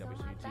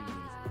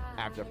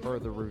after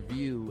further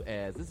review,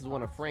 as this is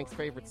one of Frank's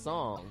favorite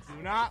songs.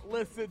 Do not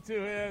listen to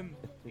him.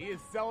 He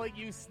is selling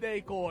you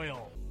snake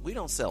oil. We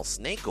don't sell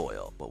snake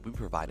oil, but we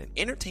provide an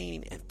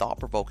entertaining and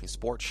thought-provoking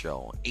sports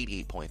show on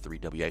 88.3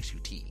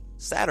 WXUT,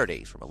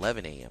 Saturdays from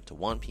 11 a.m. to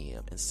 1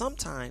 p.m., and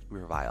sometimes we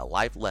provide a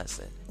life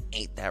lesson.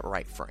 Ain't that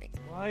right, Frank?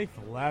 Life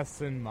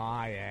lesson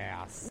my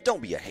ass.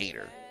 Don't be a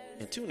hater.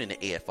 And tune in to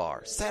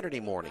AFR Saturday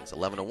mornings,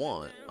 11 to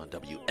 1 on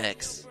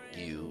WXUT.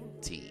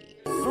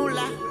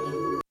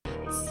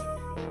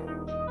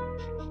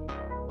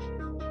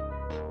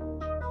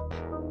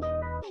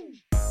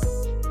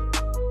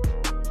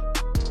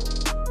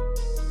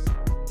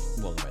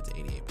 Welcome back to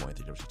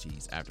 88.3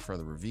 WXUT's After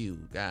Further Review.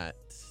 Got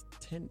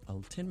 10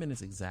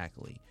 minutes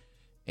exactly.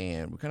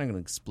 And we're kind of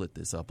going to split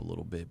this up a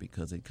little bit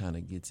because it kind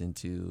of gets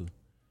into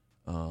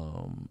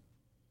what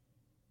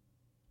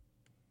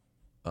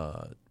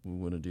we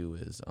want to do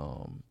is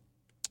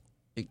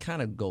it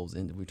kind of goes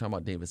into, we're talking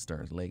about David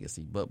Stern's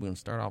legacy, but we're going to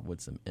start off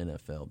with some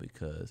NFL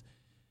because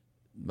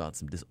about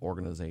some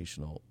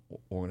disorganizational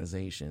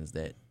organizations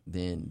that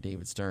then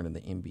David Stern and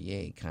the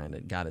NBA kind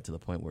of got it to the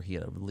point where he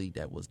had a league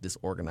that was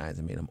disorganized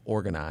and made them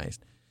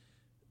organized.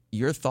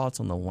 Your thoughts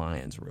on the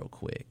Lions real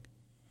quick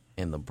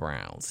and the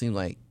Browns? Seem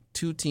like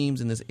two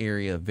teams in this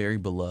area, very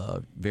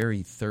beloved,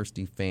 very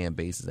thirsty fan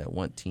bases that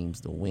want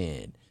teams to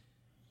win.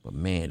 But,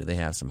 man, do they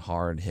have some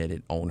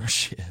hard-headed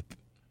ownership.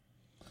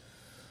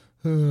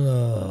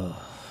 Jeez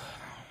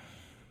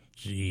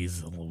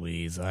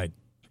Louise, I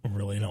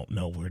really don't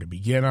know where to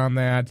begin on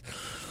that.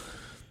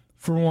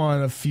 For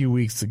one, it's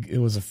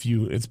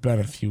been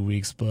a few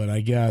weeks, but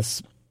I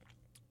guess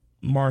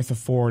Martha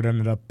Ford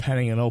ended up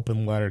penning an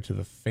open letter to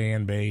the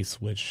fan base,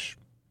 which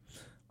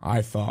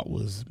I thought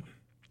was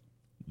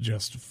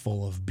just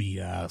full of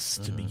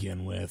BS to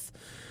begin with.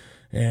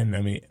 And,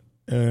 I mean,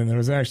 and there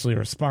was actually a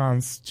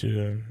response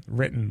that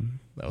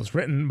was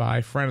written by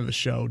a friend of the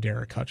show,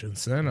 Derek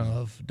Hutchinson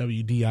of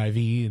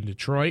WDIV in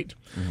Detroit.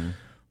 Mm-hmm.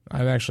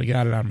 I've actually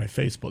got it on my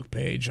Facebook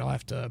page. I'll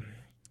have to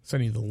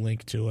send you the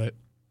link to it.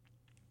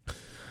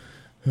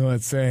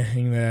 It's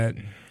saying that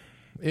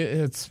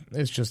it's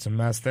just a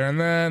mess there. And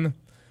then,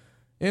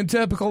 in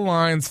typical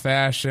Lions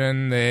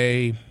fashion,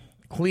 they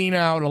clean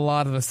out a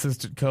lot of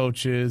assistant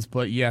coaches,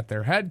 but yet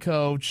their head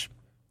coach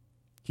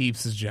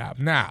keeps his job.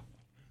 Now,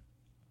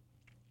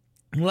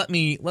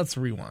 let's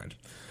rewind.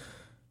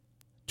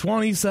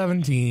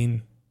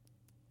 2017,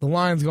 the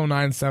Lions go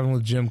 9-7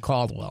 with Jim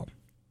Caldwell.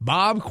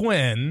 Bob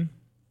Quinn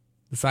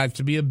decides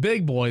to be a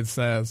big boy and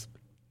says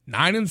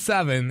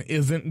 9-7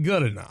 isn't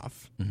good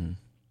enough,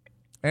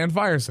 and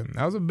fires him.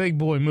 That was a big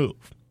boy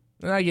move,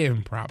 and I gave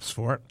him props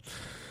for it.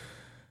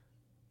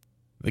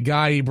 The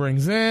guy he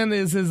brings in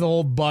is his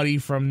old buddy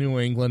from New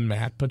England,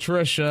 Matt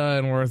Patricia,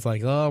 and where it's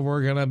like, oh,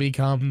 we're going to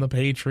become the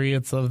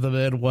Patriots of the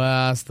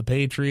Midwest, the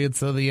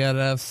Patriots of the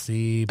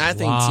NFC, blah, I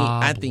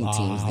think blah,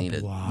 teams need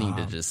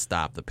to just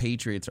stop. The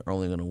Patriots are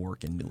only going to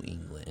work in New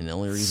England, and the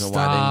only reason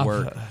why they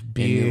work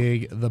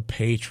the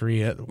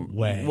Patriot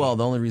way. Well,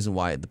 the only reason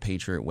why the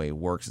Patriot way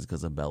works is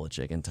because of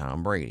Belichick and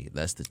Tom Brady.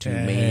 That's the two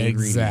main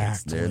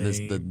ingredients. They're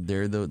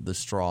the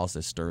straws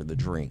that stir the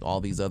drink. All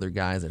these other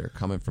guys that are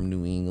coming from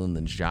New England,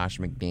 and Josh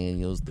McDaniels,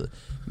 the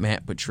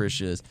Matt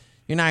Patricias,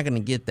 you're not going to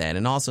get that.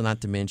 And also,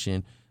 not to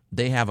mention,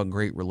 they have a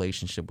great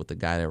relationship with the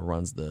guy that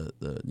runs the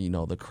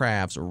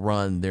Krafts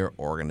run their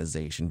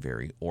organization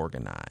very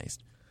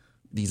organized.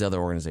 These other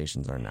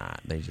organizations are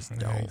not. They just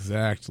don't.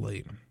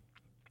 Exactly.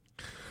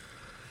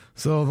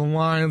 So the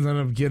Lions end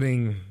up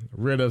getting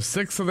rid of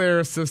 6 of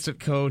their assistant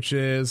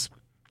coaches.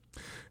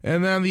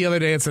 And then the other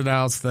day it's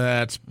announced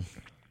that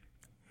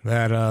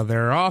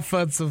their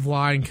offensive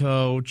line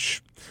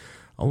coach,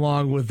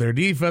 along with their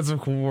defensive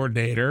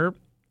coordinator,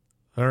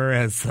 or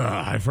as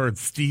I've heard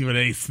Stephen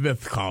A.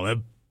 Smith call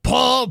him,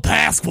 Paul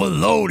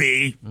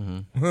Pasqualoni,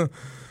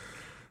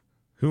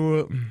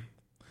 who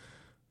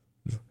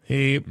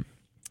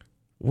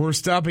we're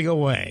stepping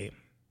away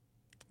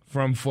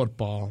from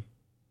football.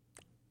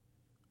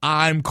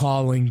 I'm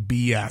calling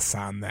BS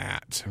on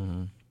that.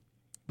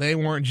 They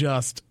weren't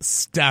just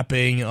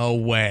stepping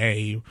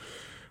away,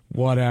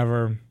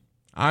 whatever.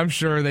 I'm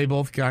sure they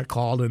both got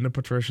called into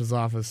Patricia's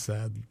office,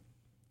 said,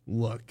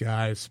 look,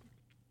 guys,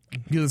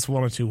 do this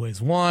one of two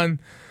ways. One,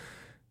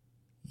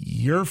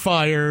 you're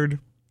fired.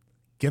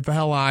 Get the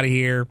hell out of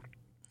here.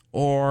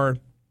 Or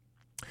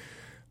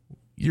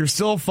you're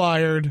still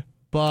fired,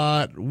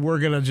 but we're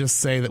going to just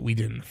say that we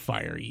didn't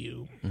fire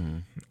you.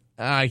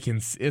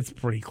 It's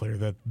pretty clear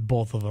that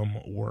both of them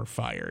were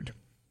fired.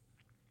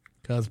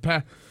 Because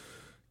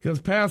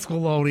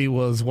Pasqualoni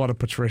was one of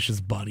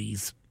Patricia's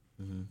buddies.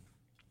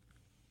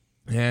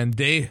 And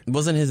he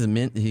was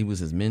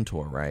his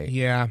mentor, right?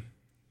 Yeah.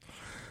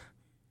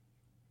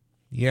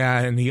 Yeah,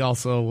 and he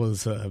also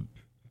was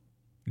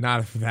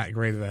not that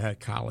great of a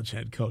college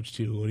head coach,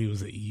 too, when he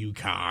was at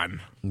UConn.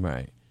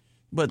 Right.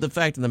 But the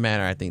fact of the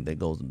matter, I think,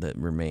 that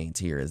remains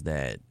here is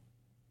that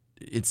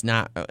it's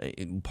not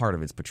part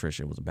of it's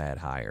Patricia was a bad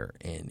hire,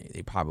 and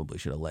they probably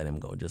should have let him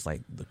go, just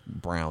like the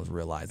Browns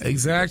realized they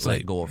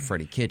let go of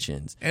Freddie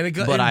Kitchens.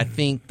 But I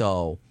think,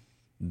 though,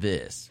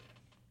 this.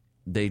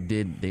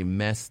 they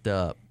messed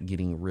up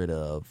getting rid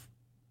of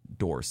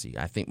Dorsey,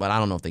 I think, but I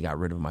don't know if they got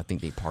rid of him. I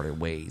think they parted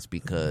ways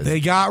because they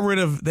got rid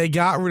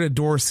of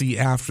Dorsey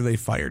after they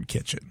fired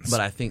Kitchens.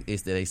 But I think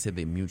they said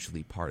they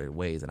mutually parted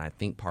ways, and I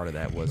think part of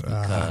that was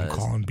because I'm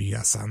calling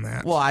BS on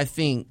that. Well, I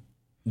think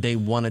they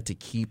wanted to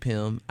keep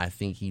him. I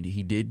think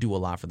he did do a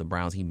lot for the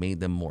Browns. He made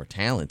them more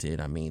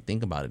talented. I mean,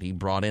 think about it. He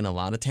brought in a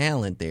lot of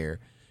talent there,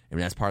 and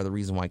that's part of the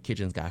reason why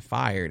Kitchens got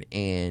fired.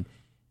 And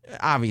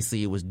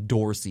obviously, it was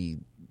Dorsey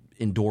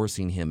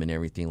endorsing him and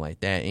everything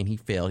like that, and he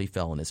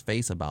fell on his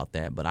face about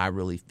that. But I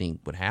really think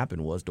what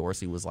happened was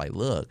Dorsey was like,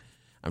 look,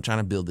 I'm trying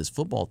to build this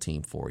football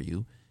team for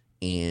you,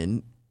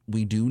 and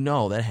we do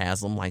know that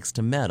Haslam likes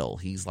to meddle.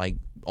 He's like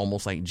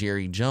almost like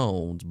Jerry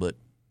Jones, but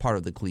part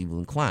of the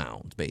Cleveland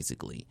Clowns,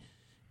 basically.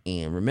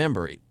 And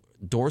remember,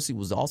 Dorsey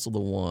was also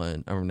the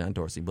one, or not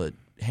Dorsey, but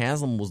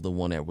Haslam was the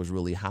one that was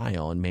really high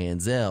on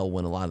Manziel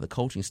when a lot of the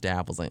coaching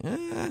staff was like,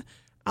 I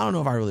don't know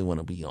if I really want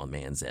to be on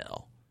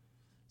Manziel.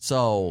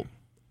 So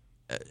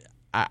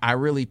I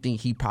really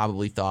think he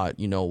probably thought,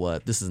 you know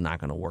what, this is not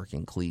going to work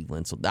in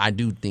Cleveland. So I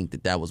do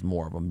think that was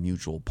more of a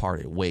mutual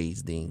parted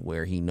ways thing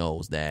where he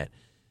knows that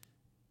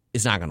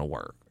it's not going to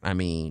work. I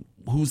mean,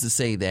 who's to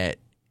say that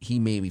he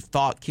maybe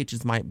thought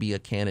Kitchens might be a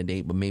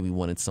candidate but maybe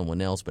wanted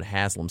someone else, but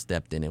Haslam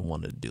stepped in and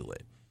wanted to do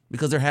it.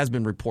 Because there has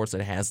been reports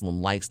that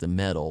Haslam likes to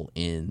meddle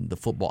in the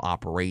football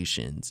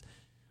operations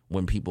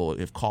when people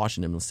have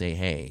cautioned him to say,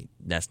 hey,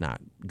 that's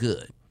not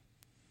good.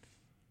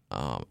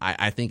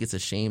 I think it's a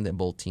shame that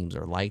both teams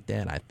are like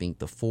that. I think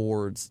the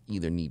Fords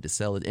either need to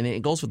sell it, and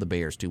it goes for the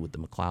Bears too with the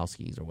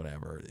McCloskys or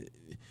whatever.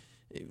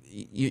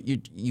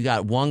 You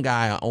got one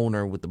guy, an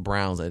owner with the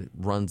Browns that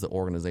runs the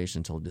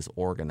organization until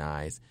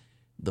disorganized.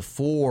 The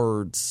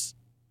Fords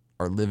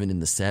are living in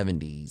the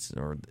 70s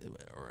or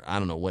I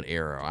don't know what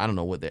era. I don't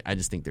know what I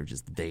just think they're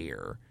just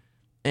there.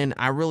 And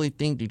I really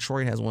think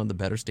Detroit has one of the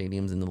better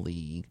stadiums in the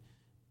league.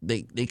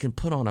 They can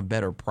put on a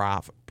better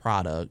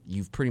product.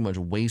 You've pretty much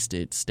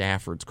wasted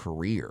Stafford's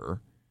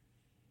career.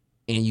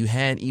 And you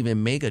had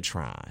even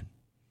Megatron.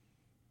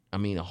 I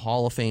mean, a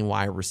Hall of Fame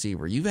wide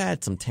receiver. You've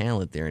had some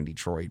talent there in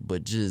Detroit,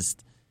 but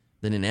just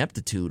the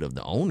ineptitude of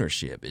the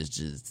ownership is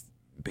just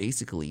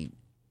basically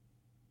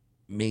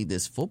made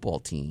this football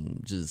team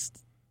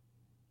just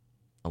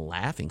a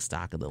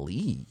laughingstock of the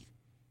league.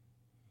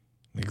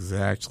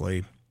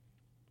 Exactly.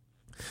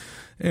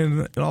 And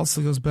it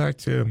also goes back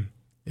to,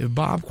 if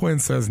Bob Quinn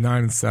says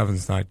 9-7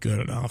 is not good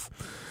enough,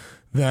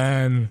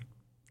 then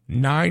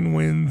 9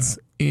 wins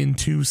in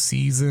 2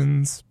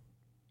 seasons,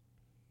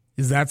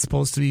 is that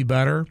supposed to be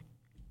better?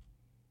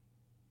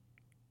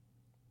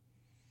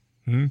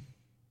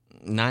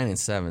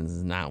 9-7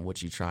 is not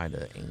what you try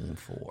to aim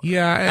for.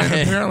 Yeah,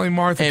 and apparently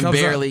Martha and comes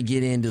barely up,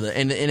 get into the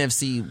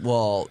NFC.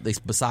 Well,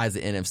 besides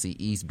the NFC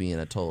East being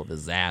a total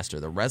disaster,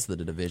 the rest of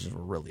the divisions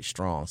were really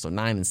strong. So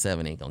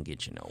 9-7 ain't gonna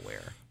get you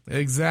nowhere.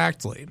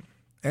 Exactly,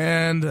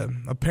 and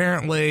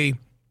apparently,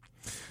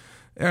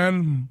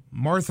 and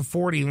Martha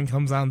Ford even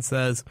comes out and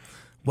says,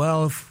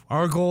 "Well, if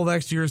our goal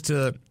next year is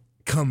to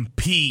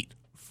compete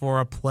for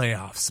a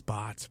playoff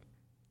spot,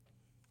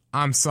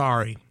 I'm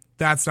sorry,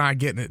 that's not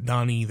getting it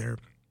done either."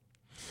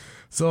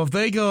 So if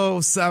they go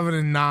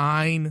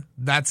 7-9,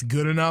 that's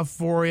good enough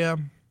for you.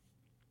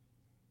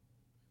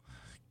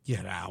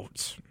 Get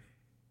out.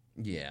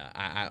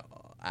 Yeah,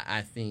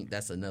 I think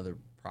that's another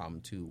problem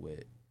too.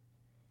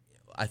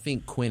 I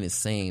think Quinn is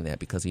saying that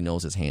because he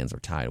knows his hands are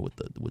tied with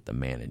the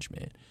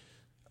management.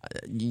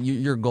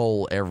 Your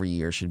goal every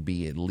year should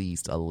be at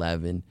least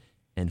 11-5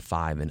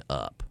 and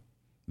up,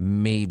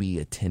 maybe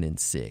a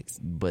 10-6.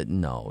 But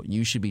no,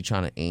 you should be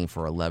trying to aim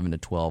for 11 to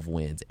 12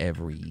 wins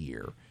every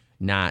year.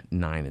 Not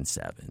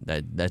 9-7.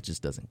 That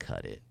just doesn't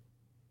cut it.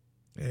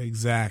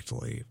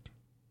 Exactly.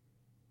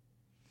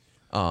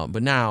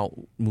 But now,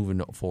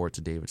 moving forward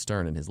to David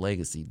Stern and his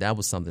legacy, that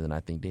was something that I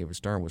think David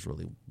Stern was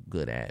really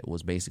good at,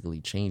 was basically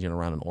changing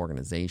around an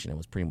organization that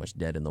was pretty much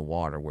dead in the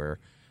water, where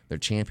their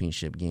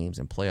championship games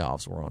and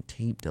playoffs were on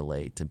tape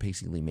delay, to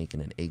basically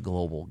making it a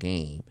global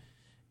game.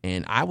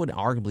 And I would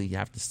arguably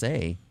have to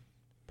say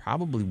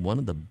probably one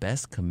of the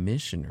best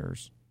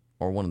commissioners,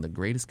 or one of the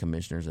greatest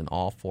commissioners in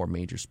all 4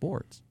 major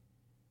sports.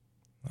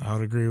 I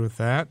would agree with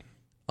that.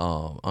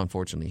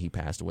 Unfortunately, he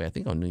passed away, I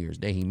think, on New Year's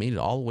Day. He made it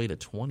all the way to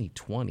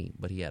 2020,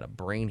 but he had a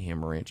brain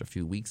hemorrhage a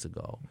few weeks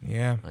ago.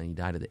 Yeah. And he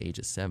died at the age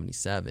of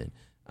 77.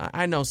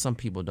 I know some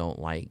people don't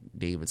like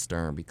David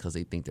Stern because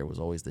they think there was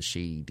always the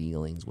shady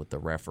dealings with the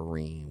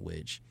refereeing,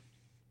 which...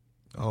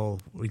 Oh,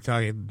 we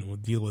talking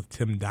deal with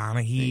Tim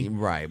Donaghy?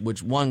 Right,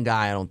 which one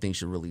guy I don't think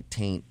should really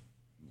taint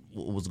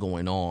what was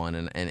going on,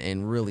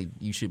 and really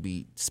you should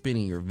be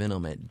spitting your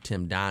venom at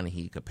Tim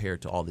Donaghy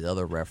compared to all the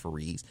other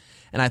referees.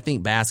 And I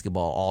think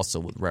basketball also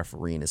with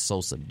refereeing is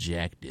so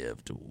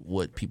subjective to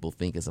what people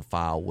think is a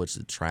foul, what's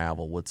a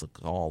travel, what's a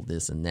call,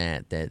 this and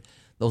that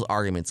those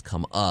arguments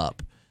come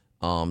up.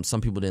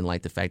 Some people didn't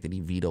like the fact that he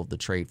vetoed the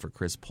trade for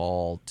Chris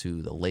Paul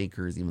to the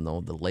Lakers, even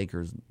though the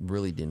Lakers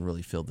didn't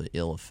really feel the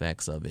ill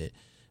effects of it.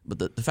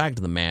 But the fact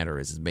of the matter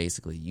is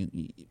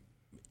basically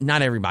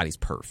not everybody's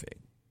perfect.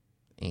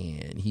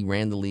 and he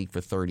ran the league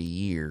for 30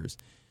 years.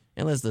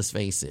 And let's just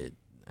face it,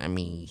 I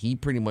mean, he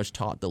pretty much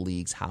taught the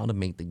leagues how to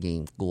make the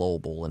game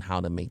global and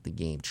how to make the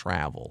game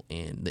travel.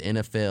 And the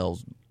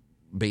NFL's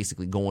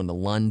basically going to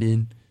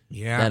London.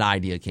 Yeah. That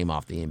idea came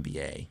off the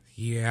NBA.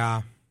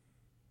 Yeah.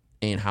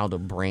 And how to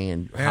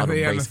brand, And the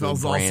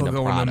NFL's also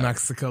going product. to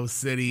Mexico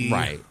City.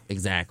 Right,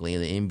 exactly.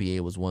 And the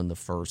NBA was one of the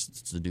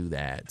first to do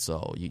that.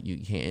 So you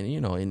can't,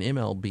 and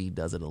MLB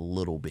does it a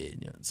little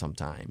bit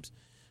sometimes.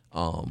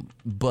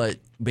 But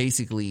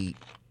basically,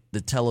 the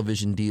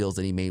television deals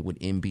that he made with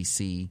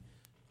NBC,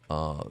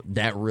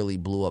 that really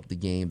blew up the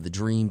game. The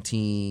Dream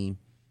Team,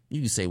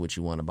 you can say what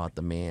you want about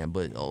the man,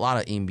 but a lot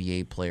of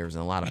NBA players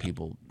and a lot of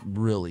people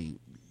really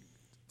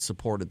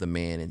supported the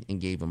man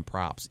and gave him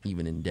props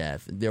even in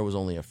death. There was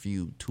only a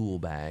few tool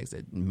bags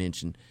that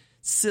mentioned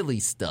silly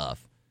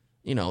stuff,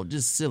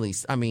 just silly.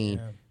 I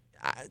mean,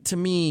 to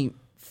me,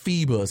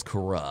 FIBA is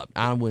corrupt.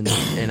 I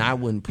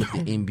wouldn't put the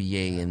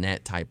NBA in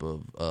that type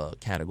of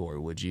category.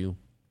 Would you?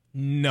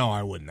 No,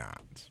 I would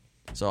not.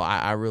 So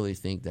I really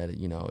think that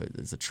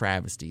it's a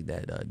travesty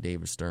that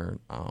David Stern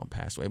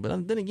passed away.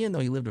 But then again, though,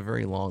 he lived a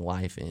very long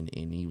life and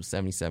he was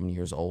 77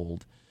 years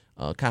old.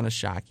 Kind of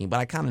shocking, but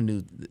I kind of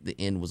knew the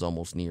end was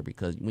almost near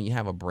because when you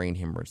have a brain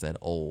hemorrhage that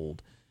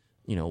old,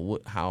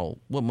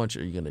 what much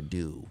are you going to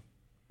do,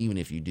 even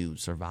if you do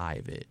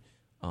survive it?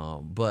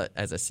 But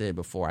as I said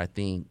before, I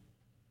think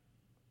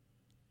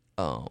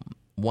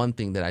one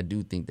thing that I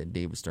do think that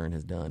David Stern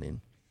has done, and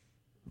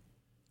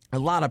a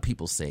lot of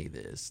people say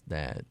this,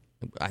 that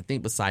I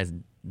think besides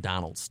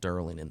Donald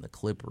Sterling and the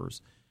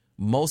Clippers,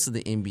 most of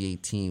the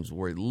NBA teams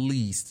were at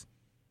least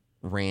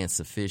ran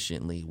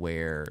sufficiently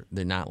where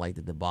they're not like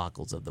the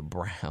debacles of the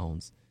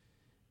Browns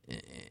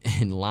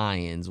and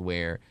Lions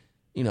where,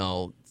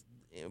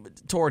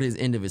 toward his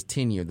end of his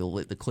tenure,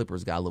 the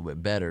Clippers got a little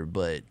bit better.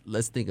 But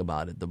let's think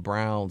about it. The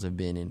Browns have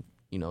been in,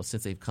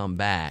 since they've come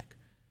back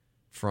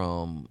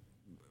from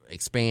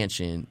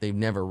expansion, they've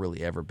never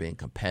really ever been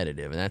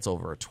competitive. And that's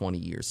over a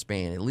 20-year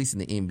span. At least in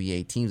the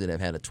NBA, teams that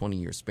have had a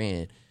 20-year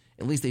span,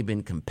 at least they've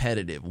been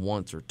competitive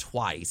once or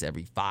twice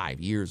every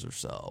 5 years or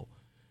so.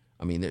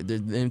 I mean,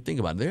 and think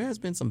about it. There has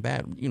been some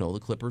bad, the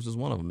Clippers is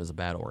one of them, is a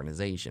bad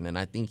organization. And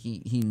I think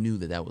he knew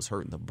that was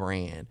hurting the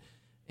brand,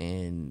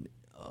 and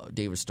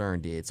David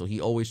Stern did. So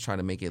he always tried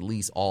to make at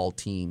least all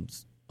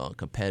teams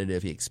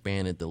competitive. He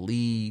expanded the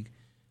league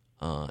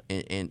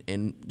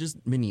and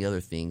just many other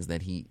things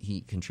that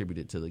he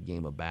contributed to the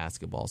game of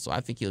basketball. So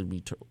I think he'll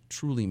be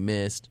truly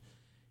missed.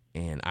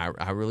 And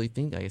I really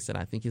think, like I said,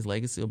 I think his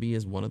legacy will be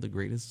as one of the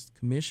greatest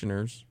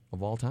commissioners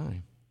of all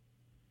time.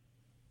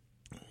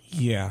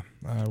 Yeah,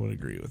 I would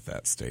agree with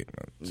that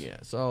statement. Yeah,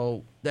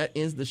 so that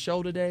ends the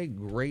show today.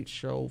 Great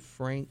show,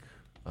 Frank.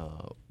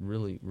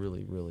 Really,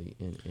 really, really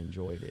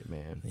enjoyed it,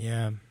 man.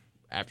 Yeah.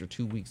 After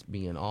 2 weeks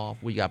being off,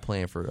 what you got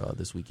planned for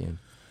this weekend?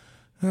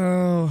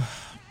 Oh,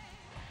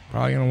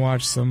 probably going to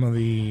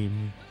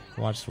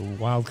watch the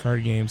wild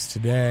card games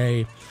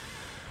today.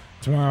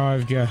 Tomorrow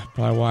I've got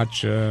probably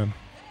watch some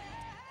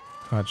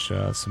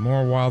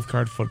more wild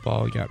card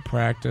football. We got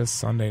practice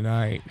Sunday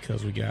night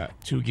because we got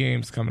 2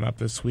 games coming up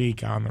this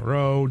week on the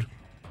road.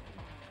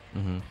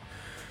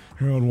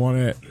 Road won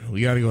it.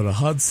 We got to go to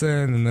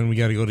Hudson, and then we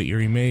got to go to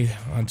Erie Mason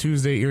on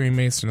Tuesday, Erie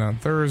Mason on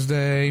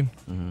Thursday.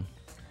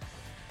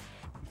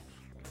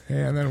 And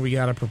then we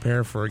got to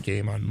prepare for a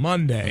game on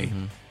Monday.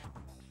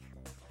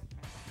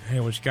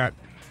 Hey, which got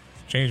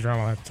changed around.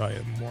 I'll have to tell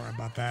you more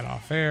about that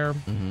off air.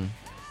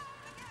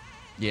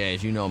 Yeah,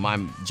 as you know,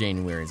 my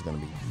January is going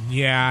to be.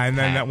 Yeah, and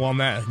then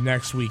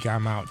next week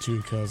I'm out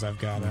too because I've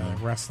got a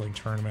wrestling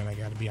tournament I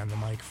got to be on the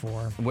mic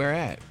for. Where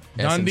at?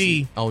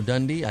 Dundee. SMC? Oh,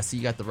 Dundee. I see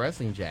you got the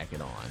wrestling jacket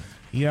on.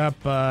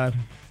 Yep.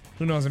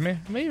 Who knows? I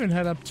may even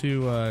head up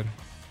to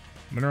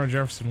Monroe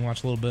Jefferson and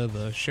watch a little bit of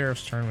the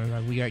sheriff's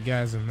tournament. We got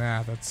guys in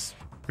that. That's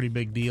a pretty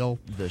big deal.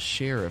 The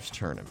sheriff's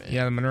tournament.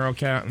 Yeah, the Monroe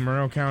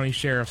County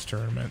Sheriff's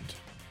Tournament.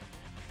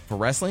 For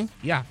wrestling?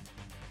 Yeah.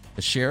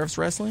 The sheriff's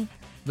wrestling?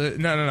 No.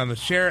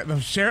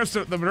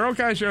 The Monroe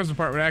County Sheriff's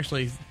Department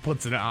actually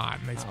puts it on.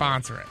 They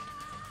sponsor it.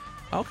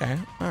 Okay.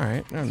 All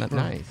right.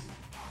 Nice.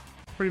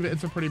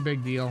 It's a pretty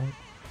big deal.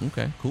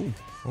 Okay. Cool.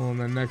 Well, and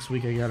then next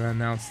week I got to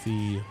announce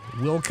the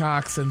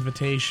Wilcox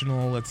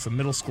Invitational. It's a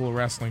middle school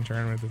wrestling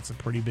tournament. That's a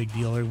pretty big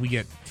deal. We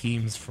get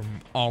teams from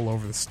all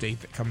over the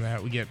state that come to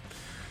that. We get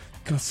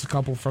a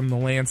couple from the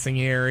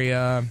Lansing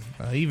area.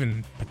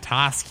 Even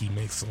Petoskey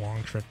makes a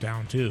long trip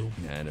down, too.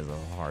 Yeah, it is a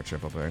hard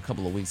trip up there. In a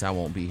couple of weeks, I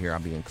won't be here. I'll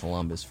be in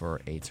Columbus for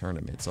a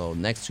tournament. So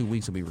next 2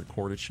 weeks will be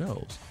recorded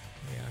shows.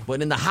 Yeah.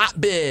 But in the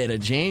hotbed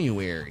of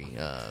January,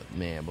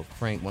 man. But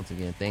Frank, once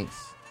again,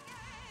 thanks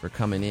for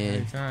coming in.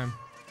 Anytime.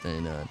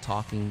 And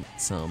talking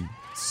some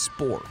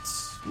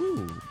sports.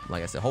 Woo.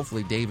 Like I said,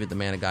 hopefully David, the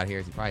man that got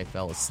here, he probably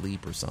fell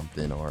asleep or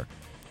something, or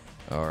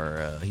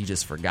he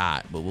just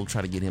forgot. But we'll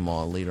try to get him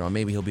on later on.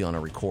 Maybe he'll be on a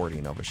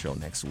recording of a show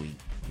next week.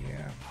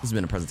 Yeah. This has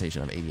been a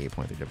presentation of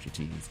 88.3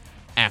 WT's.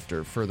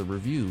 After further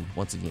review,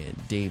 once again,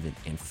 David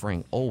and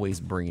Frank always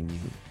bringing you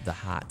the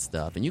hot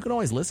stuff. And you can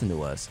always listen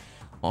to us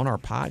on our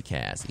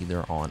podcast,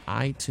 either on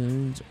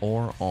iTunes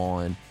or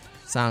on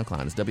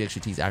SoundCloud. It's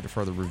WXUT's After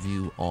Further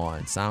Review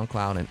on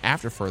SoundCloud and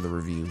After Further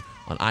Review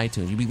on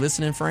iTunes. You be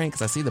listening, Frank?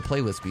 Because I see the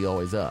playlist be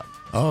always up.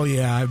 Oh,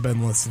 yeah, I've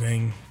been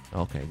listening.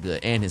 Okay,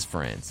 good. And his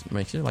friends.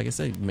 Make sure, like I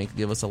said,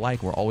 give us a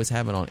like. We're always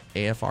having on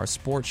AFR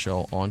Sports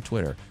Show on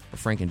Twitter. For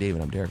Frank and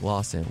David, I'm Derek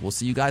Lawson. We'll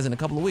see you guys in a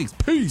couple of weeks.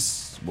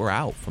 Peace. We're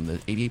out from the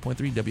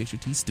 88.3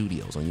 WXUT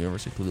studios on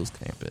University of Toledo's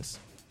campus.